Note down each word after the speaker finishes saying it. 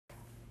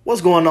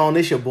What's going on?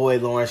 It's your boy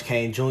Lawrence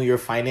Kane Jr.,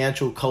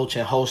 financial coach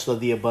and host of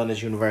the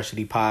Abundance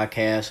University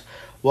podcast.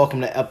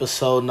 Welcome to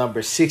episode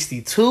number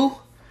 62.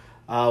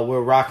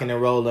 We're rocking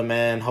and rolling,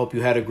 man. Hope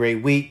you had a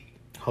great week.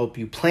 Hope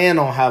you plan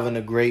on having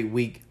a great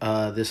week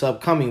this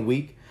upcoming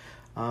week.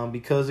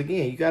 Because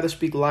again, you got to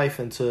speak life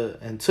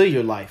into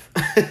your life.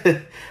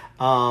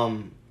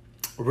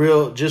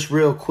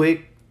 Real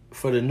quick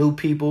for the new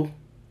people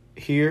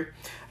here.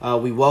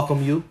 We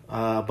welcome you.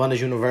 Abundance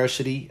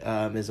University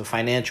is a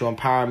financial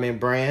empowerment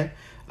brand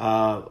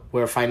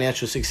where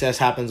financial success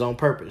happens on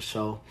purpose.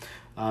 So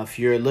if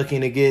you're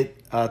looking to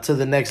get to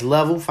the next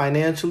level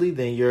financially,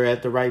 then you're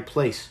at the right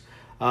place.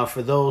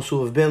 For those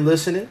who have been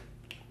listening,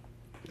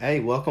 hey,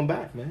 welcome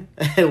back, man.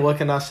 What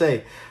can I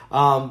say?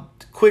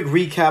 Quick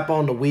recap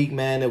on the week,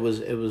 man. It was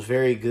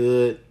very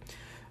good.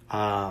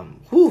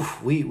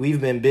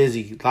 We've been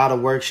busy. A lot of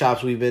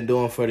workshops we've been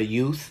doing for the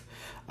youth.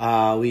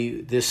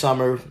 This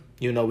summer,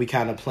 we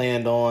kind of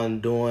planned on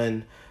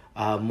doing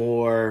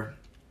more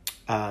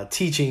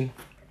teaching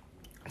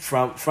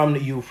from the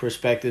youth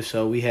perspective.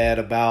 So we had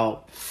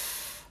about,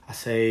 I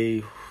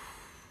say,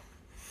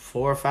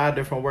 4 or 5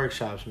 different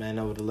workshops, man,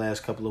 over the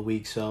last couple of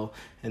weeks. So,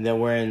 and then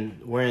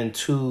we're in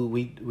two.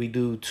 We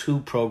do 2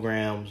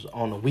 programs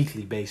on a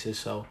weekly basis.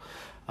 So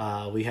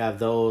we have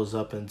those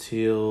up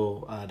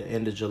until the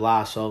end of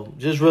July. So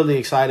just really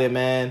excited,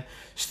 man.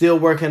 Still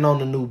working on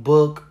the new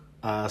book.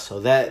 So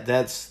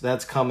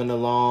that's coming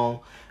along.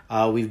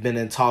 We've been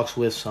in talks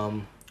with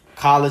some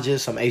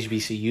colleges, some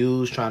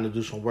HBCUs, trying to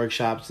do some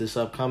workshops this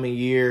upcoming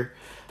year.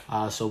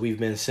 So we've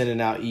been sending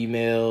out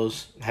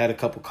emails, had a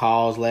couple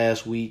calls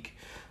last week,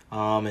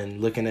 and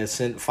looking at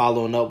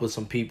following up with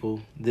some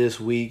people this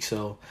week.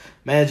 So,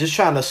 man, just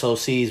trying to sow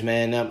seeds,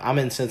 man. I'm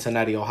in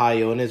Cincinnati,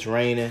 Ohio, and it's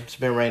raining. It's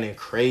been raining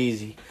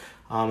crazy,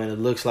 and it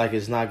looks like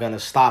it's not going to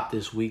stop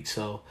this week.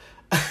 So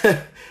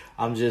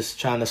I'm just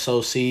trying to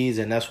sow seeds,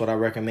 and that's what I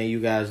recommend you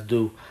guys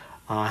do.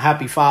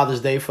 Happy Father's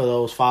Day for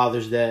those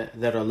fathers that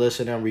are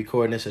listening. I'm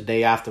recording this a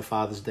day after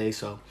Father's Day,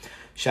 so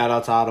shout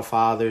out to all the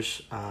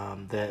fathers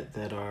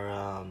that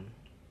are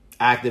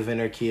active in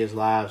their kids'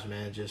 lives,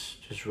 man.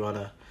 Just want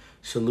to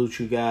salute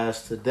you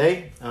guys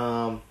today.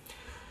 I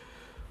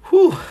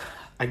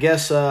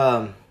guess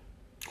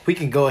we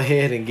can go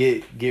ahead and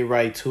get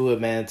right to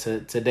it, man.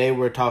 Today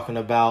we're talking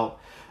about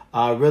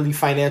really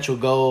financial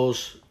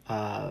goals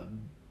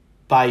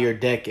by your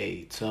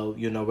decade. So,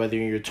 whether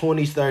you're in your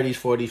 20s, 30s,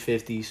 40s,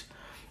 50s,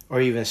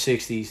 or even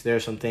 60s, there are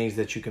some things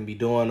that you can be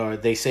doing, or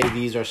they say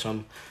these are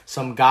some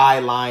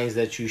guidelines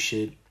that you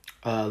should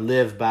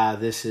live by.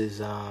 This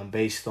is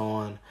based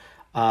on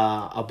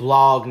a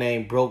blog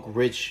named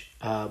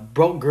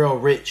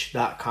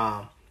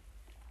BrokeGirlRich.com.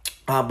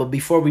 But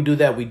before we do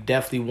that, we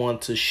definitely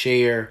want to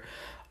share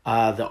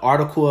the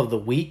article of the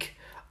week.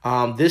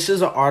 This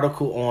is an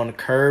article on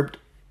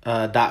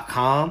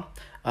Curbed.com.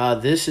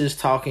 This is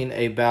talking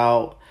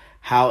about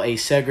how a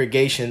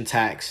segregation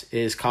tax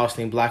is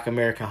costing Black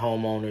American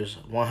homeowners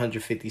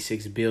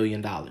 $156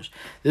 billion.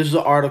 This is an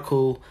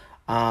article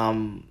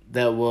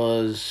that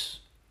was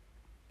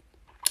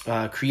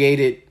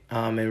created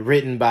and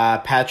written by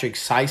Patrick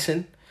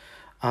Sisson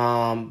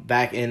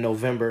back in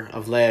November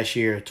of last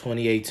year,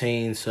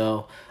 2018.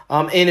 So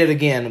in it,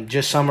 again,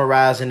 just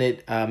summarizing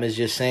it, is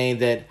just saying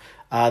that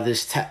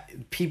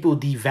people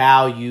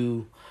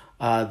devalue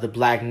the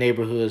Black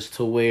neighborhoods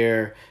to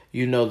where,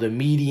 the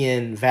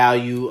median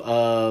value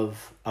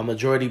of a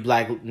majority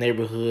Black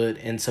neighborhood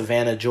in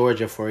Savannah,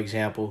 Georgia, for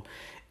example,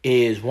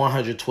 is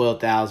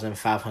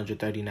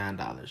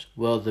 $112,539.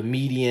 Well, the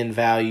median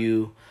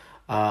value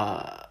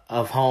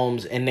of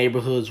homes in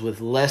neighborhoods with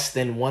less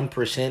than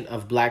 1%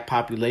 of Black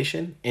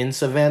population in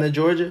Savannah,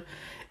 Georgia,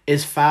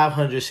 is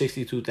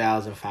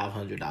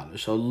 $562,500.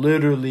 So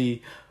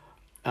literally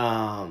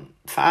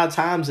 5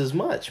 times as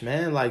much,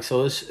 man.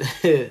 So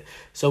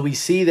so we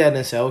see that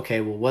and say,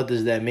 okay, well, what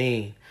does that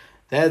mean?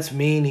 That's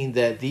meaning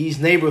that these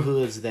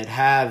neighborhoods that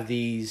have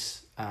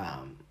these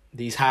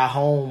high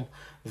home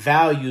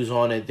values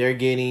on it, they're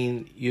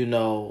getting,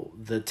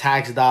 the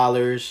tax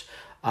dollars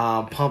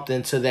pumped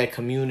into that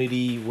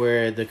community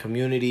where the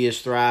community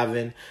is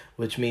thriving,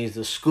 which means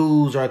the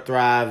schools are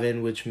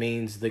thriving, which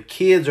means the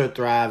kids are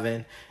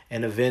thriving,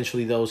 and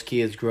eventually those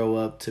kids grow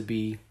up to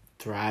be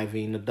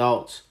thriving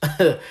adults.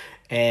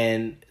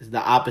 And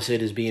the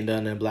opposite is being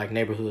done in Black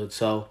neighborhoods.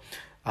 So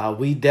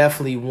we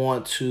definitely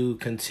want to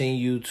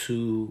continue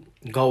to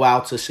go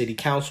out to city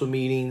council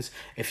meetings.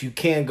 If you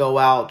can't go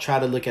out, try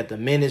to look at the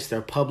minutes,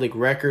 their public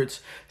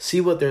records, see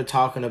what they're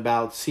talking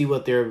about, see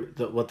what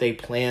they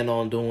plan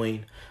on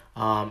doing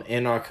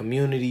in our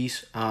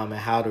communities, and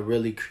how to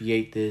really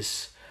create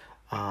this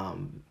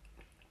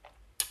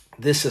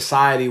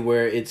society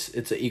where it's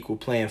an equal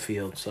playing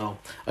field. So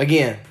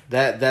again,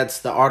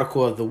 that's the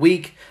article of the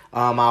week.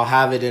 I'll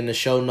have it in the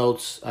show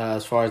notes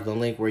as far as the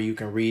link where you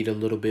can read a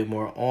little bit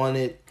more on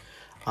it.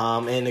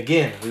 And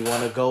again, we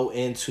want to go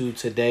into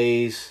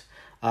today's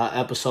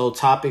episode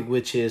topic,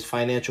 which is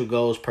financial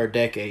goals per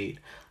decade.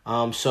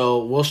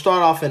 So we'll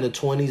start off in the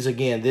 20s.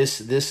 Again,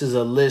 this is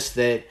a list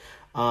that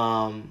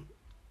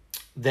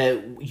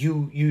that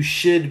you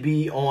should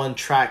be on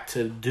track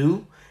to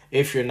do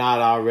if you're not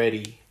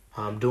already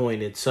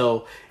doing it.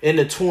 So in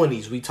the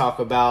 20s, we talk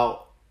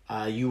about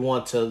you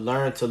want to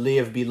learn to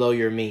live below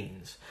your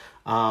means.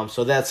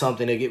 So that's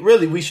something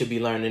that we should be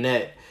learning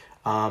that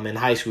in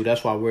high school.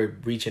 That's why we're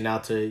reaching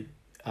out to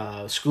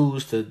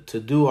schools to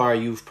do our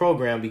youth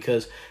program,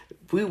 because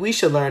we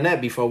should learn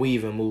that before we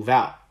even move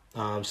out.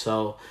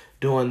 So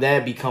doing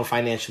that, become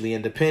financially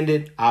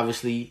independent.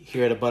 Obviously,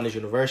 here at Abundance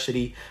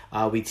University,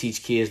 we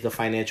teach kids the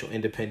financial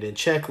independent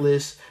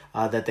checklist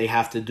that they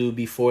have to do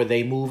before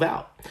they move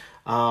out.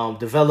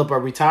 Develop a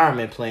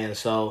retirement plan.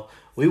 So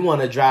we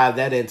want to drive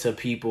that into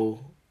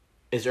people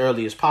as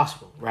early as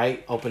possible,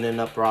 right? Opening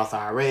up Roth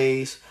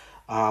IRAs,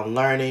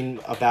 learning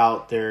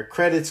about their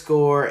credit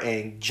score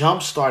and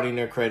jump starting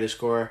their credit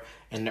score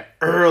in the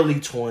early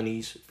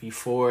 20s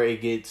before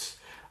it gets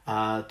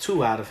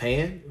too out of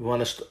hand. You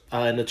want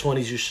to in the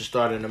 20s, you should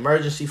start an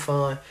emergency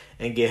fund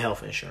and get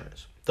health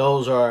insurance.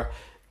 Those are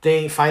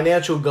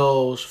financial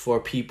goals for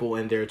people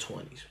in their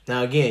 20s.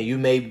 Now, again, you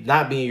may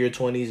not be in your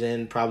 20s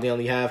and probably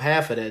only have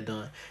half of that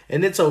done,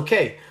 and it's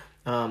okay.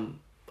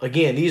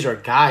 Again, these are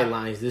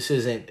guidelines. This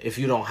isn't, if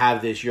you don't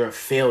have this, you're a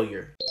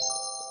failure.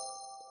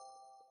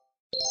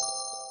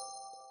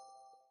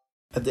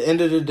 At the end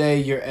of the day,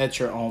 you're at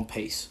your own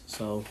pace.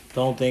 So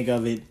don't think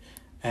of it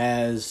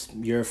as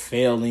you're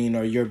failing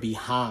or you're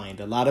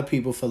behind. A lot of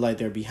people feel like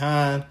they're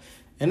behind,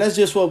 and that's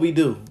just what we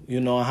do.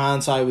 In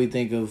hindsight, we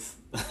think of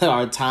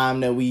our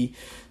time that we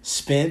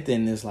spent,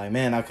 and it's like,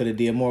 man, I could have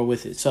did more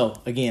with it. So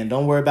again,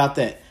 don't worry about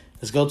that.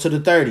 Let's go to the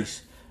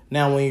 30s.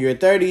 Now, when you're in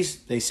your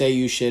 30s, they say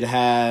you should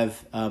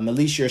have at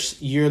least your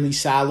yearly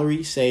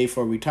salary saved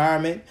for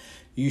retirement.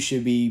 You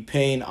should be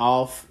paying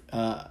off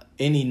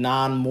any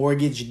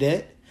non-mortgage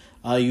debt.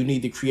 You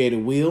need to create a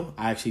will.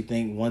 I actually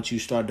think once you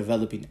start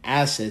developing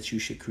assets, you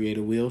should create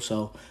a will.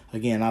 So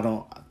again,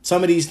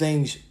 some of these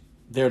things,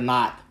 they're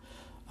not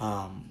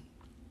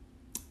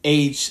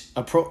age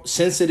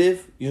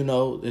sensitive.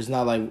 It's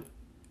not like,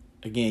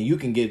 again, you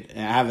can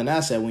have an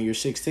asset when you're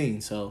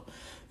 16. So,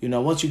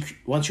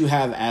 once you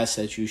have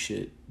assets, you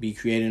should be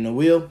creating a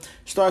will.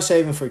 Start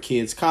saving for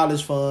kids'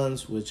 college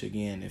funds, which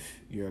again, if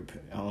you're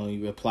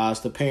only applies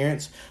to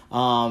parents.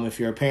 If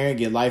you're a parent,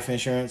 get life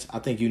insurance. I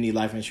think you need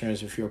life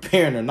insurance if you're a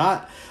parent or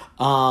not.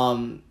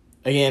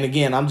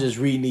 Again, I'm just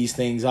reading these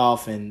things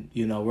off, and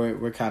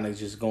we're kind of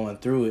just going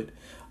through it.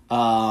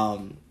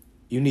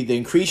 You need to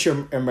increase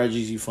your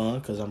emergency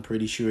fund, because I'm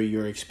pretty sure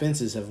your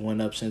expenses have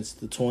went up since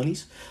the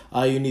 20s.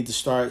 You need to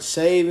start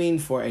saving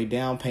for a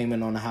down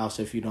payment on a house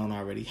if you don't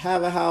already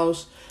have a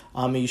house.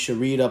 You should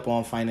read up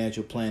on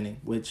financial planning,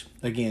 which,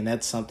 again,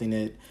 that's something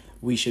that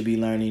we should be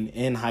learning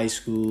in high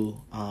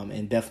school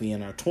and definitely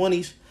in our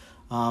 20s.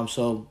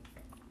 So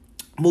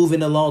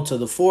moving along to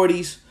the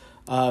 40s,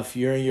 if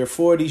you're in your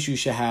 40s, you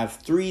should have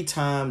 3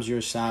 times your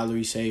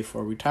salary saved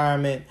for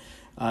retirement.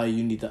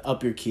 You need to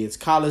up your kids'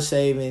 college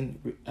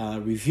saving,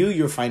 review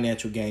your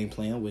financial game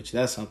plan, which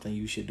that's something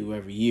you should do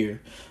every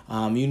year.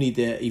 You need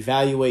to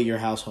evaluate your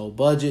household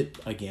budget.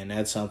 Again,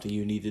 that's something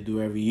you need to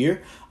do every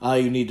year.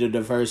 You need to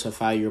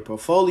diversify your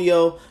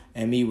portfolio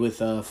and meet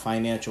with a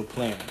financial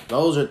planner.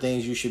 Those are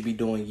things you should be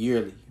doing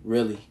yearly,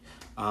 really.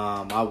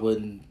 I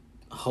wouldn't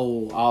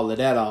hold all of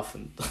that off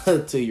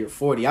until you're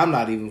 40. I'm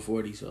not even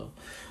 40, so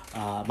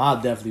I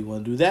definitely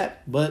want to do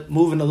that. But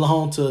moving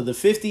along to the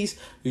 50s,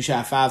 you should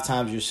have 5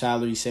 times your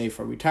salary saved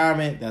for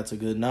retirement. That's a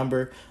good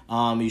number.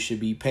 You should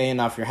be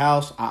paying off your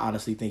house. I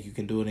honestly think you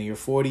can do it in your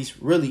 40s,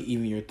 really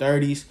even your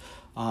 30s,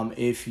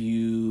 if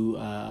you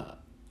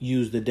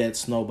use the debt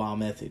snowball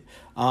method.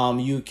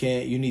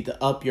 You need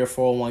to up your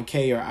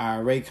 401k or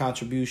IRA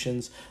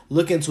contributions,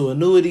 look into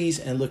annuities,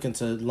 and look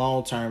into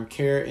long-term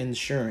care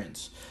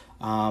insurance.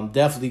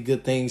 Definitely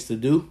good things to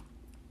do.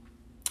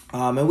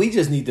 And we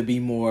just need to be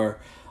more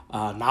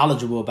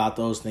knowledgeable about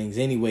those things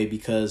anyway,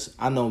 because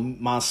I know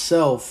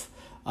myself,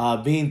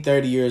 being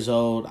 30 years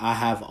old, I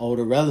have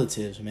older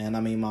relatives, man.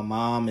 I mean, my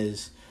mom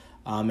is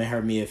in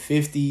her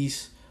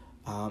mid-50s,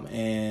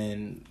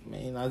 and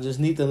man, I just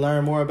need to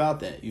learn more about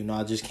that.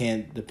 I just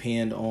can't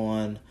depend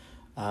on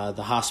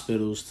the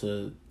hospitals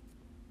to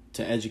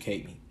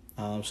educate me.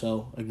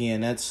 So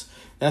again, that's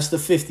the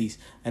 50s.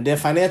 And then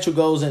financial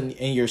goals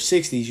in your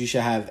 60s, you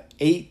should have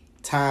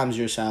 8 times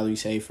your salary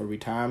saved for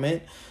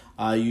retirement.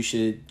 You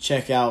should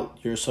check out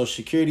your Social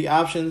Security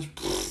options.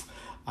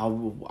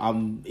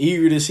 I'm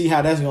eager to see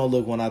how that's going to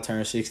look when I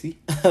turn 60.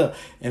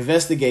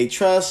 Investigate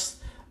trust.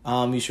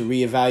 You should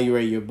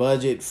reevaluate your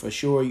budget for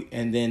sure.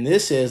 And then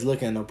this says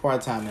looking at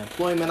part-time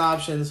employment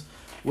options,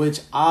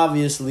 which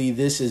obviously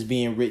this is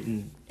being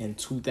written in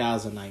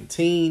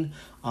 2019,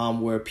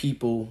 where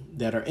people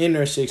that are in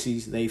their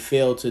 60s, they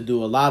fail to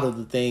do a lot of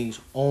the things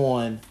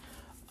on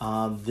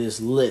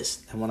this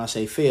list. And when I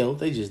say fail,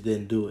 they just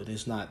didn't do it.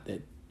 It's not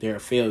that they're a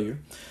failure.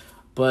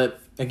 But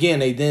again,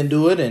 they didn't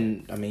do it.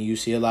 And I mean, you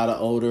see a lot of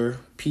older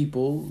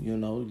people,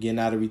 getting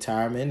out of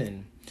retirement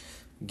and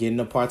getting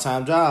a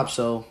part-time job.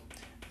 So,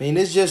 I mean,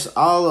 it's just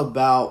all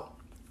about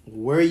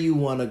where you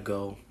want to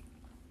go,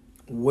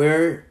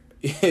 where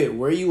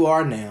you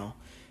are now,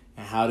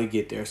 and how to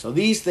get there. So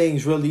these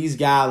things, really, these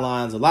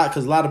guidelines,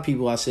 because a lot of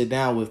people I sit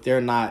down with,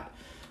 they're not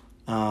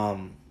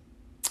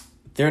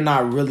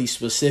really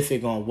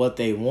specific on what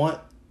they want,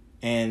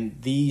 and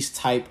these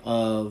type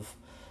of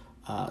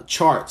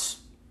charts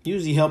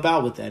usually help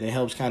out with that. It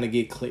helps kind of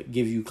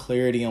give you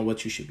clarity on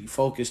what you should be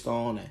focused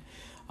on,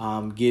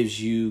 and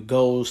gives you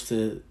goals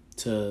to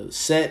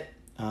set,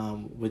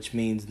 which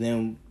means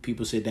then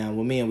people sit down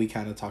with me and we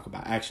kind of talk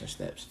about action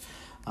steps.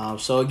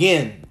 So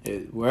again,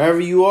 wherever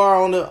you are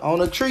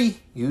on a tree,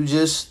 you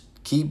just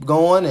keep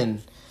going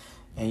and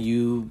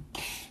you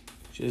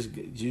just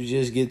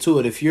get to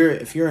it. If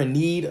you're in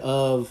need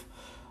of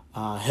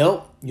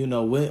help,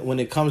 when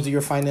it comes to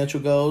your financial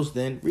goals,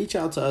 then reach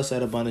out to us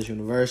at Abundance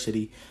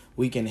University.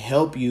 We can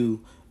help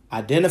you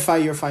identify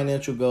your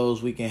financial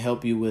goals. We can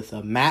help you with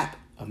a map,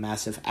 a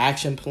massive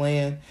action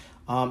plan,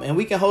 and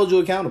we can hold you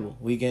accountable.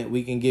 We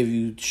can give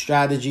you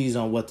strategies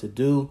on what to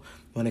do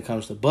when it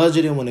comes to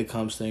budgeting, when it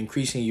comes to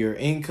increasing your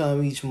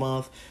income each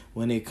month,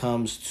 when it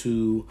comes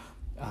to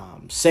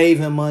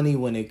saving money,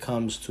 when it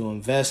comes to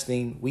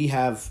investing. We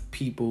have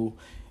people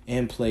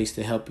in place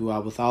to help you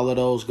out with all of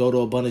those. Go to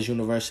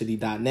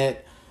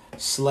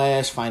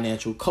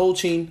abundanceuniversity.net/financial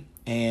coaching,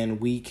 and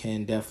we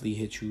can definitely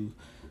hip you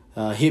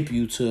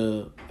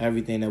to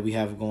everything that we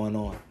have going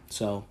on.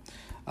 So,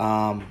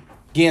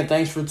 again,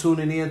 thanks for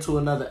tuning in to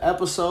another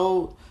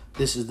episode.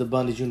 This is the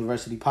Abundance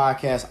University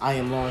Podcast. I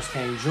am Lawrence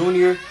Kane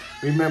Jr.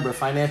 Remember,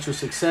 financial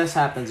success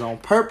happens on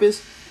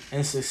purpose,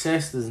 and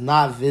success does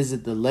not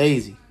visit the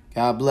lazy.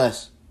 God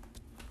bless.